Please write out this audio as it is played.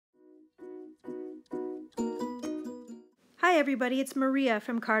Hi everybody, it's Maria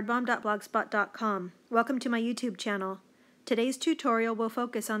from cardbomb.blogspot.com. Welcome to my YouTube channel. Today's tutorial will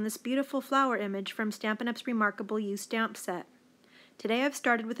focus on this beautiful flower image from Stampin' Up's Remarkable You stamp set. Today I've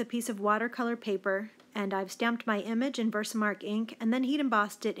started with a piece of watercolor paper and I've stamped my image in Versamark ink and then heat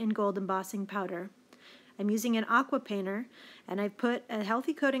embossed it in gold embossing powder. I'm using an aqua painter and I've put a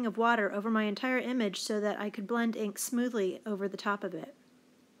healthy coating of water over my entire image so that I could blend ink smoothly over the top of it.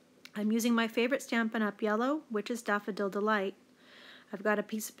 I'm using my favorite Stampin' Up! Yellow, which is Daffodil Delight. I've got a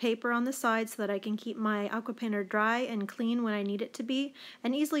piece of paper on the side so that I can keep my aqua painter dry and clean when I need it to be,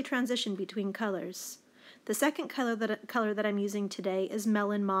 and easily transition between colors. The second color that I'm using today is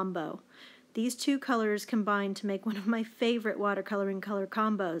Melon Mambo. These two colors combine to make one of my favorite watercoloring color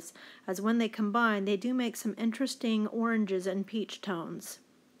combos, as when they combine, they do make some interesting oranges and peach tones.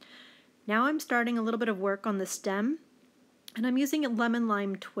 Now I'm starting a little bit of work on the stem, and I'm using a lemon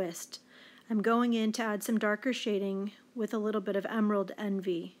lime twist. I'm going in to add some darker shading with a little bit of Emerald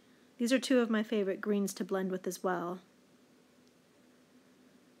Envy. These are two of my favorite greens to blend with as well.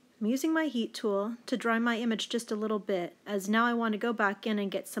 I'm using my heat tool to dry my image just a little bit, as now I want to go back in and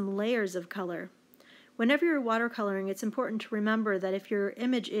get some layers of color. Whenever you're watercoloring, it's important to remember that if your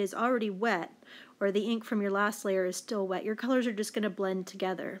image is already wet, or the ink from your last layer is still wet, your colors are just going to blend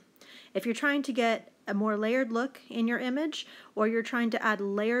together. If you're trying to get a more layered look in your image, or you're trying to add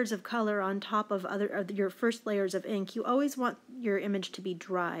layers of color on top of your first layers of ink, you always want your image to be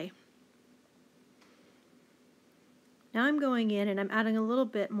dry. Now I'm going in and I'm adding a little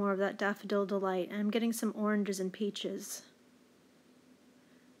bit more of that Daffodil Delight, and I'm getting some oranges and peaches.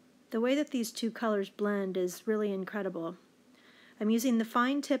 The way that these two colors blend is really incredible. I'm using the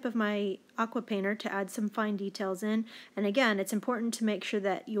fine tip of my aqua painter to add some fine details in, and again, it's important to make sure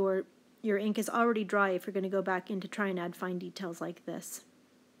that your ink is already dry if you're going to go back in to try and add fine details like this.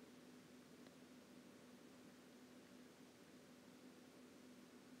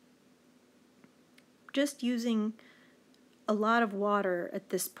 Just using a lot of water at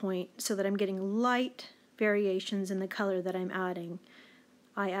this point so that I'm getting light variations in the color that I'm adding.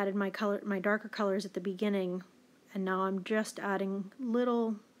 I added my darker colors at the beginning, and now I'm just adding a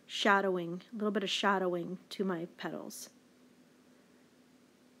little bit of shadowing to my petals.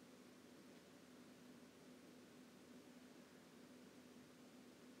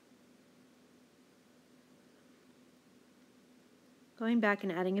 Going back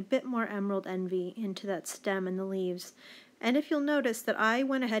and adding a bit more Emerald Envy into that stem and the leaves. And if you'll notice that I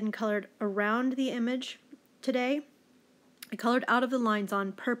went ahead and colored around the image today, I colored out of the lines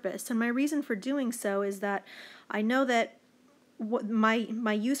on purpose, and my reason for doing so is that I know that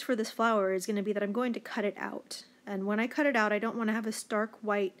my use for this flower is going to be that I'm going to cut it out. And when I cut it out, I don't want to have a stark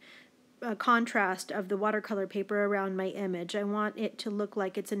white contrast of the watercolor paper around my image. I want it to look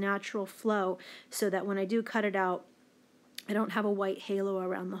like it's a natural flow so that when I do cut it out, I don't have a white halo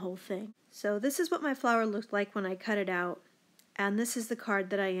around the whole thing. So this is what my flower looked like when I cut it out, and this is the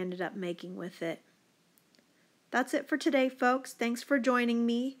card that I ended up making with it. That's it for today, folks. Thanks for joining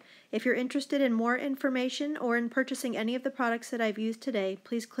me. If you're interested in more information or in purchasing any of the products that I've used today,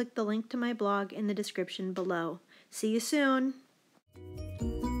 please click the link to my blog in the description below. See you soon!